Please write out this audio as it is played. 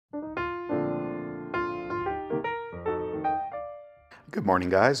Good morning,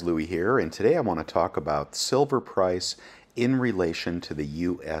 guys. Louis here, and today I want to talk about silver price in relation to the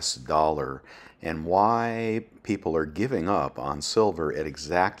US dollar and why people are giving up on silver at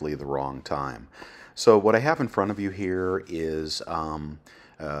exactly the wrong time. So, what I have in front of you here is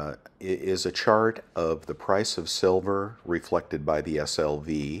a chart of the price of silver reflected by the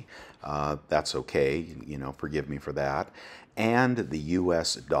SLV. That's okay, forgive me for that. And the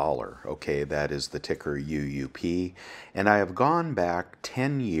US dollar, okay, that is the ticker UUP. And I have gone back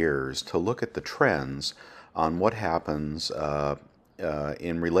 10 years to look at the trends on what happens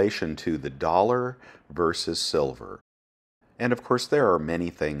in relation to the dollar versus silver. And of course, there are many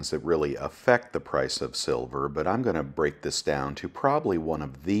things that really affect the price of silver, but I'm going to break this down to probably one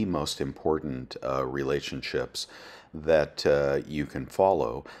of the most important relationships that you can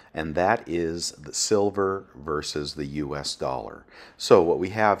follow, and that is the silver versus the US dollar. So, what we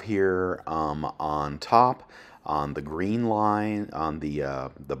have here on top, on the green line, on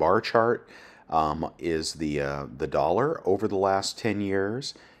the bar chart, is the dollar over the last 10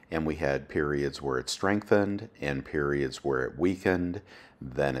 years. And we had periods where it strengthened and periods where it weakened.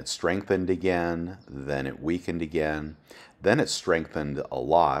 Then it strengthened again. Then it weakened again. Then it strengthened a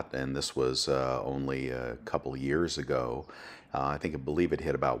lot, and this was only a couple of years ago. I believe it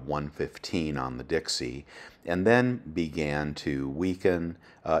hit about 115 on the Dixie, and then began to weaken.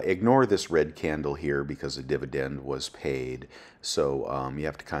 Ignore this red candle here because a dividend was paid, so you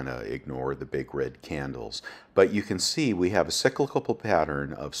have to kind of ignore the big red candles. But you can see we have a cyclical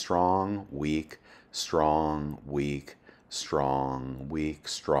pattern of strong, weak, strong, weak, strong, weak,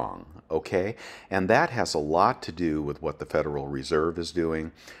 strong, okay? And that has a lot to do with what the Federal Reserve is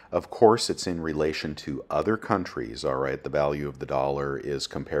doing. Of course, it's in relation to other countries, all right? The value of the dollar is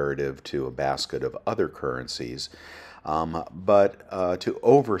comparative to a basket of other currencies. But to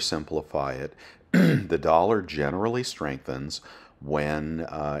oversimplify it, the dollar generally strengthens when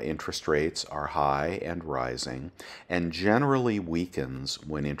interest rates are high and rising, and generally weakens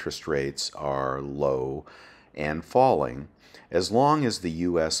when interest rates are low and falling, as long as the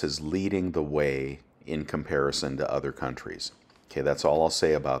U.S. is leading the way in comparison to other countries. Okay, that's all I'll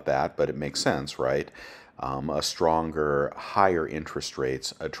say about that, but it makes sense, right? A stronger, higher interest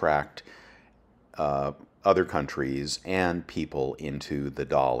rates attract other countries and people into the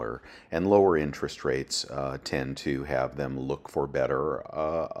dollar, and lower interest rates tend to have them look for better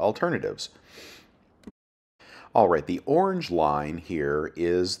alternatives. All right, the orange line here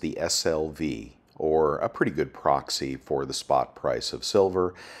is the SLV, or a pretty good proxy for the spot price of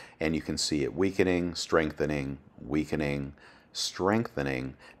silver, and you can see it weakening, strengthening, weakening,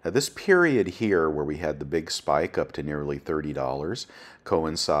 strengthening. Now this period here where we had the big spike up to nearly $30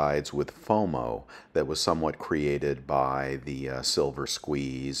 coincides with FOMO that was somewhat created by the silver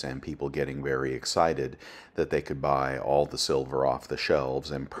squeeze and people getting very excited that they could buy all the silver off the shelves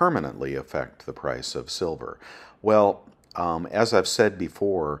and permanently affect the price of silver. Well, as I've said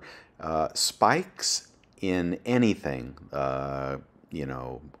before, spikes in anything,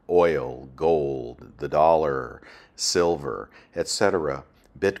 oil, gold, the dollar, silver, etc.,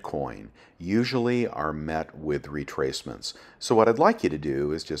 Bitcoin, usually are met with retracements. So what I'd like you to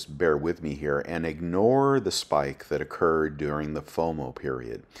do is just bear with me here and ignore the spike that occurred during the FOMO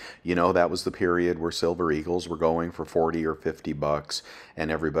period. That was the period where silver eagles were going for 40 or 50 bucks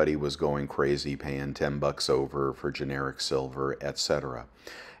and everybody was going crazy paying 10 bucks over for generic silver, etc.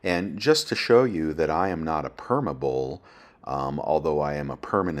 And just to show you that I am not a permabull, although I am a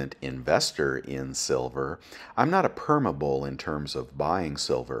permanent investor in silver, I'm not a permabull in terms of buying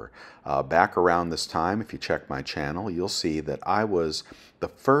silver. Back around this time, if you check my channel, you'll see that I was the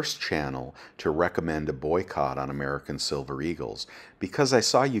first channel to recommend a boycott on American Silver Eagles because I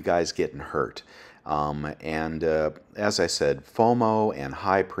saw you guys getting hurt. As I said, FOMO and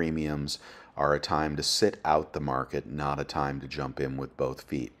high premiums are a time to sit out the market, not a time to jump in with both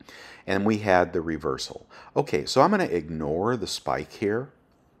feet. And we had the reversal. Okay, so I'm going to ignore the spike here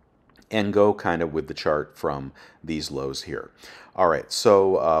and go kind of with the chart from these lows here. All right,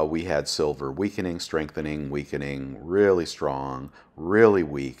 so we had silver weakening, strengthening, weakening, really strong, really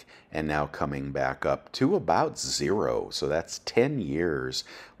weak, and now coming back up to about zero. So that's 10 years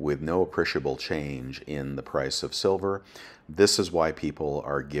with no appreciable change in the price of silver. This is why people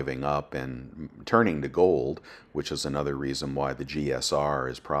are giving up and turning to gold, which is another reason why the GSR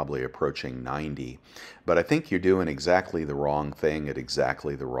is probably approaching 90. But I think you're doing exactly the wrong thing at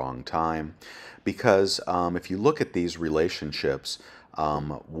exactly the wrong time, because if you look at these relationships,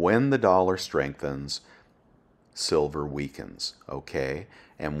 when the dollar strengthens, silver weakens, okay?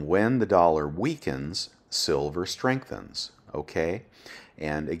 And when the dollar weakens, silver strengthens, okay?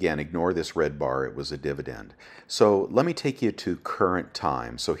 And again, ignore this red bar, it was a dividend. So let me take you to current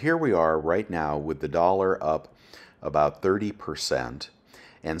time. So here we are right now with the dollar up about 30%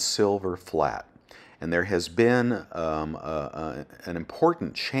 and silver flat. And there has been an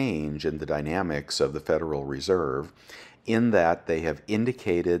important change in the dynamics of the Federal Reserve in that they have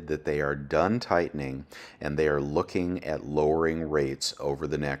indicated that they are done tightening and they are looking at lowering rates over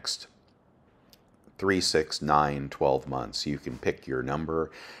the next 3, 6, 9, 12 months. You can pick your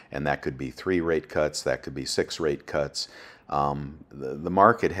number, and that could be 3 rate cuts, that could be 6 rate cuts. The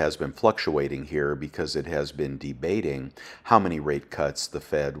market has been fluctuating here because it has been debating how many rate cuts the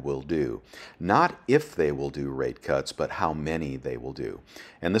Fed will do. Not if they will do rate cuts, but how many they will do.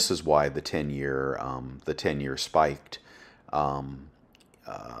 And this is why the 10-year spiked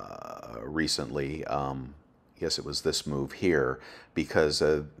recently. I guess it was this move here, because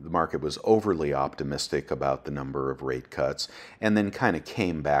the market was overly optimistic about the number of rate cuts and then kind of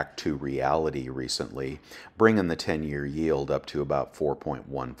came back to reality recently, bringing the 10-year yield up to about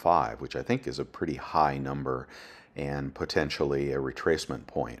 4.15, which I think is a pretty high number and potentially a retracement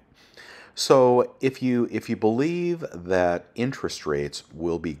point. So if you believe that interest rates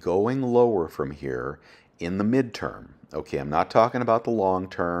will be going lower from here in the midterm, okay, I'm not talking about the long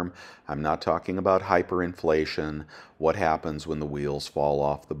term. I'm not talking about hyperinflation, what happens when the wheels fall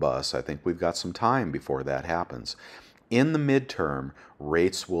off the bus. I think we've got some time before that happens. In the midterm,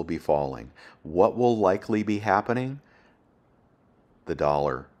 rates will be falling. What will likely be happening? The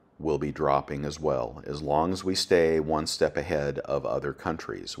dollar will be dropping as well, as long as we stay one step ahead of other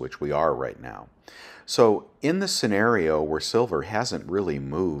countries, which we are right now. So in the scenario where silver hasn't really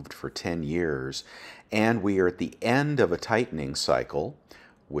moved for 10 years, and we are at the end of a tightening cycle,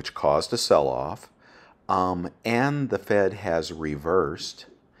 which caused a sell-off, and the Fed has reversed,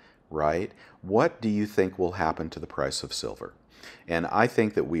 right? What do you think will happen to the price of silver? And I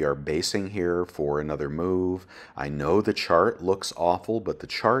think that we are basing here for another move. I know the chart looks awful, but the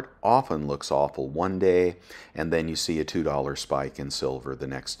chart often looks awful one day, and then you see a $2 spike in silver the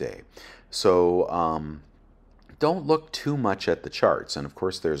next day. So don't look too much at the charts. And of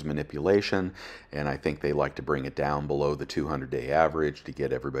course, there's manipulation, and I think they like to bring it down below the 200-day average to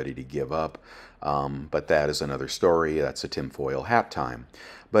get everybody to give up. But that is another story. That's a tinfoil hat time.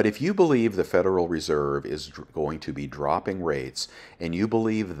 But if you believe the Federal Reserve is going to be dropping rates, and you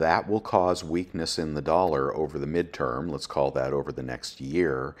believe that will cause weakness in the dollar over the midterm, let's call that over the next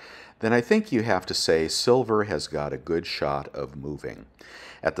year, then I think you have to say silver has got a good shot of moving.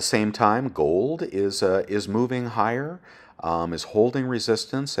 At the same time, gold is moving higher, is holding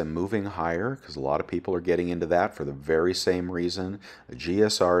resistance and moving higher, because a lot of people are getting into that for the very same reason. The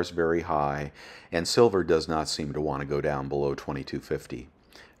GSR is very high, and silver does not seem to want to go down below 2250.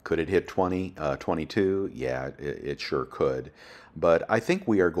 Could it hit 22? Yeah, it sure could. But I think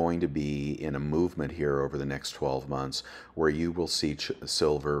we are going to be in a movement here over the next 12 months where you will see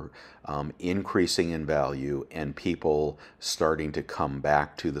silver increasing in value and people starting to come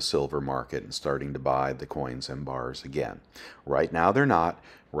back to the silver market and starting to buy the coins and bars again. Right now they're not.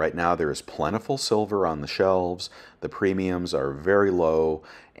 Right now there is plentiful silver on the shelves. The premiums are very low,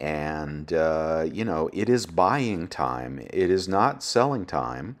 and you know, it is buying time. It is not selling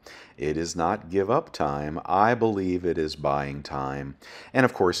time. It is not give up time. I believe it is buying time. And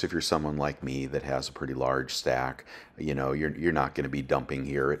of course, if you're someone like me that has a pretty large stack, you know, you're not going to be dumping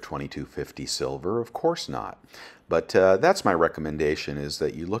here at 2250 silver. Of course not. But that's my recommendation, is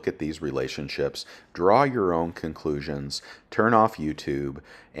that you look at these relationships, draw your own conclusions, turn off YouTube,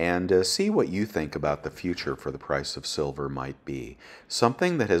 and see what you think about the future for the price of silver might be.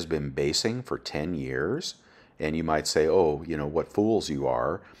 Something that has been basing for 10 years, and you might say, oh, you know, what fools you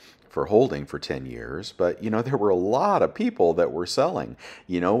are for holding for 10 years. But, you know, there were a lot of people that were selling.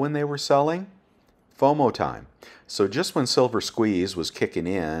 You know when they were selling? FOMO time. So just when silver squeeze was kicking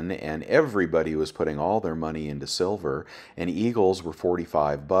in and everybody was putting all their money into silver and eagles were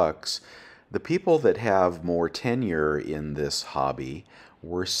 45 bucks, the people that have more tenure in this hobby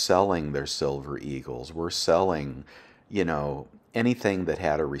were selling their silver eagles, were selling, you know, anything that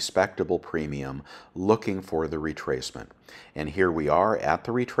had a respectable premium, looking for the retracement. And here we are at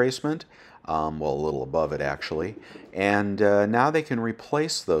the retracement. Well, a little above it actually, and now they can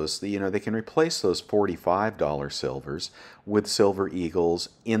replace those. You know, they can replace those $45 silvers with silver eagles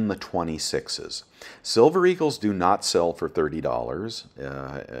in the 26s. Silver eagles do not sell for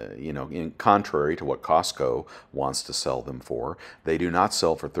 $30. You know, in contrary to what Costco wants to sell them for, they do not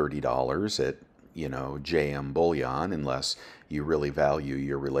sell for $30 at JM Bullion, unless you really value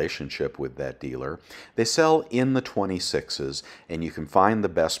your relationship with that dealer. They sell in the 26s, and you can find the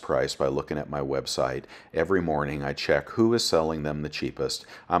best price by looking at my website. Every morning I check who is selling them the cheapest.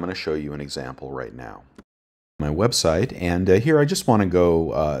 I'm going to show you an example right now. My website, and here I just want to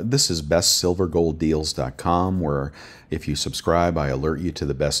go, this is bestsilvergolddeals.com, where if you subscribe I alert you to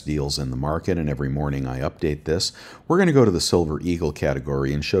the best deals in the market, and every morning I update this. We're going to go to the Silver Eagle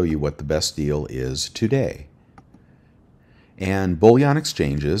category and show you what the best deal is today. And Bullion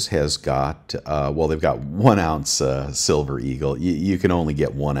Exchanges has got, well, they've got 1 ounce Silver Eagle. You can only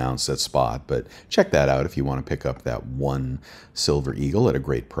get 1 ounce at spot, but check that out if you want to pick up that 1 Silver Eagle at a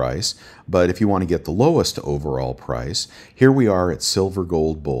great price. But if you want to get the lowest overall price, here we are at Silver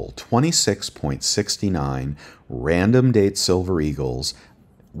Gold Bull, 26.69 random date Silver Eagles,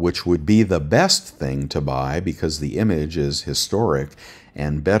 which would be the best thing to buy because the image is historic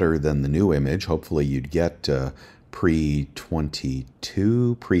and better than the new image. Hopefully you'd get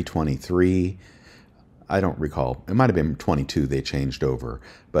pre-22, pre-23. I don't recall. It might have been 22 they changed over.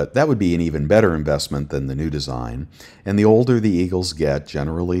 But that would be an even better investment than the new design. And the older the Eagles get,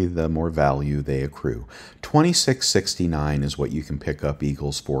 generally the more value they accrue. $26.69 is what you can pick up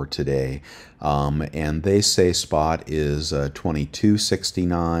Eagles for today. And they say spot is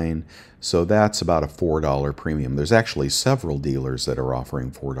 $22.69. So that's about a $4 premium. There's actually several dealers that are offering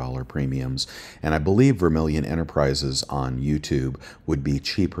 $4 premiums, and I believe Vermilion Enterprises on YouTube would be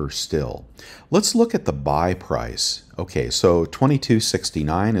cheaper still. Let's look at the buy price. Okay, so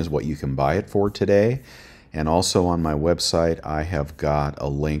 $22.69 is what you can buy it for today. And also on my website, I have got a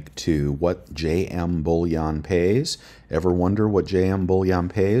link to what JM Bullion pays. Ever wonder what JM Bullion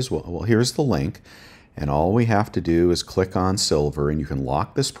pays? Well, here's the link. And all we have to do is click on silver, and you can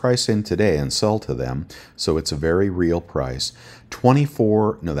lock this price in today and sell to them. So it's a very real price.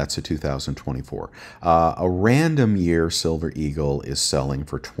 24, no, that's a 2024. A random year Silver Eagle is selling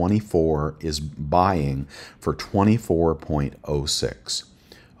for 24, is buying for 24.06.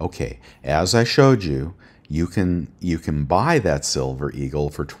 Okay, as I showed you, you can buy that Silver Eagle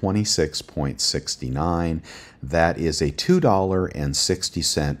for $26.69. That is a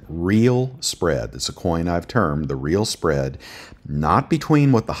 $2.60 real spread. It's a coin I've termed the real spread, not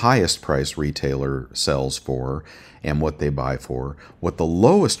between what the highest price retailer sells for and what they buy for, what the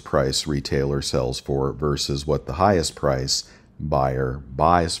lowest price retailer sells for versus what the highest price buyer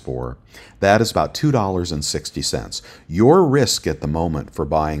buys for. That is about $2.60. Your risk at the moment for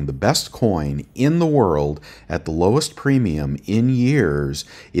buying the best coin in the world at the lowest premium in years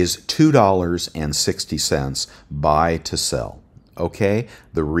is $2.60 buy to sell. Okay?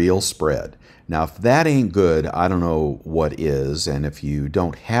 The real spread. Now, if that ain't good, I don't know what is, and if you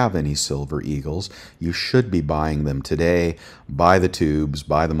don't have any Silver Eagles, you should be buying them today. Buy the tubes,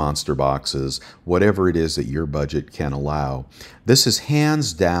 buy the monster boxes, whatever it is that your budget can allow. This is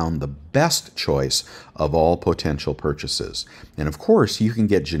hands down the best choice of all potential purchases. And of course, you can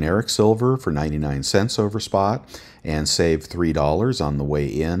get generic silver for 99 cents over spot and save $3 on the way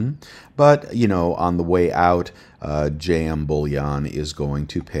in. But, you know, on the way out, JM Bullion is going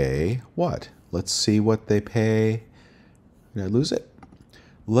to pay what? Let's see what they pay. Did I lose it?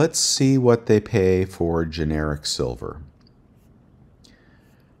 Let's see what they pay for generic silver.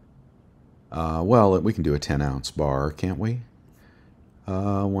 Well, we can do a 10-ounce bar, can't we?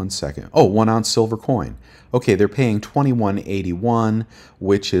 1 second. Oh, 1 ounce silver coin. Okay, they're paying $21.81,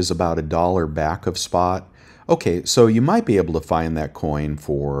 which is about $1 back of spot. Okay, so you might be able to find that coin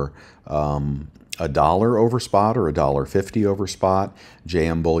for $1 over spot or $1.50 over spot.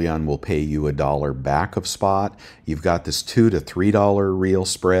 JM Bullion will pay you $1 back of spot. You've got this $2 to $3 real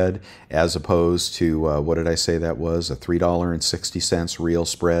spread as opposed to, what did I say that was? A $3.60 real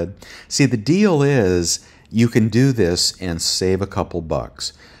spread. See, the deal is you can do this and save a couple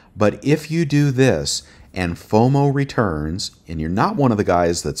bucks. But if you do this and FOMO returns, and you're not one of the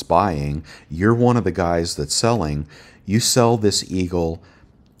guys that's buying, you're one of the guys that's selling, you sell this Eagle.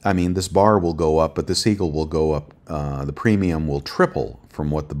 I mean, this bar will go up, but this Eagle will go up. The premium will triple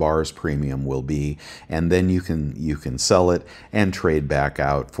from what the bar's premium will be, and then you can sell it and trade back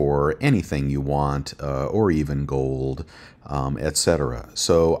out for anything you want, or even gold, etc.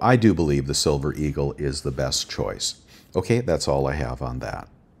 So I do believe the Silver Eagle is the best choice. Okay, that's all I have on that.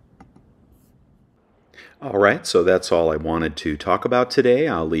 All right, so that's all I wanted to talk about today.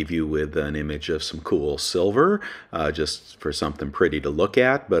 I'll leave you with an image of some cool silver, just for something pretty to look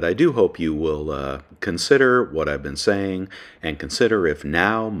at. But I do hope you will consider what I've been saying and consider if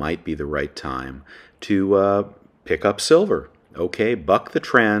now might be the right time to pick up silver. Okay, buck the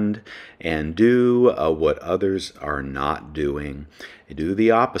trend and do what others are not doing. do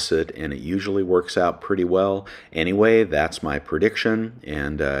the opposite, and it usually works out pretty well. Anyway, that's my prediction,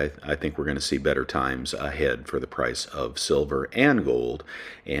 and I think we're going to see better times ahead for the price of silver and gold.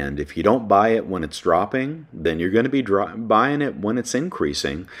 And if you don't buy it when it's dropping, then you're going to be buying it when it's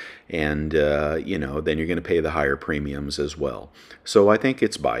increasing, and you know, then you're going to pay the higher premiums as well. So I think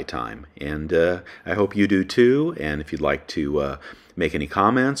it's buy time, and I hope you do too. And if you'd like to make any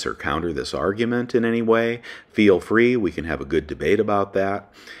comments or counter this argument in any way, feel free. We can have a good debate about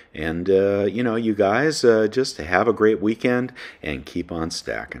that. And you know, you guys just have a great weekend and keep on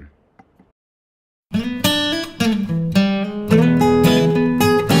stacking.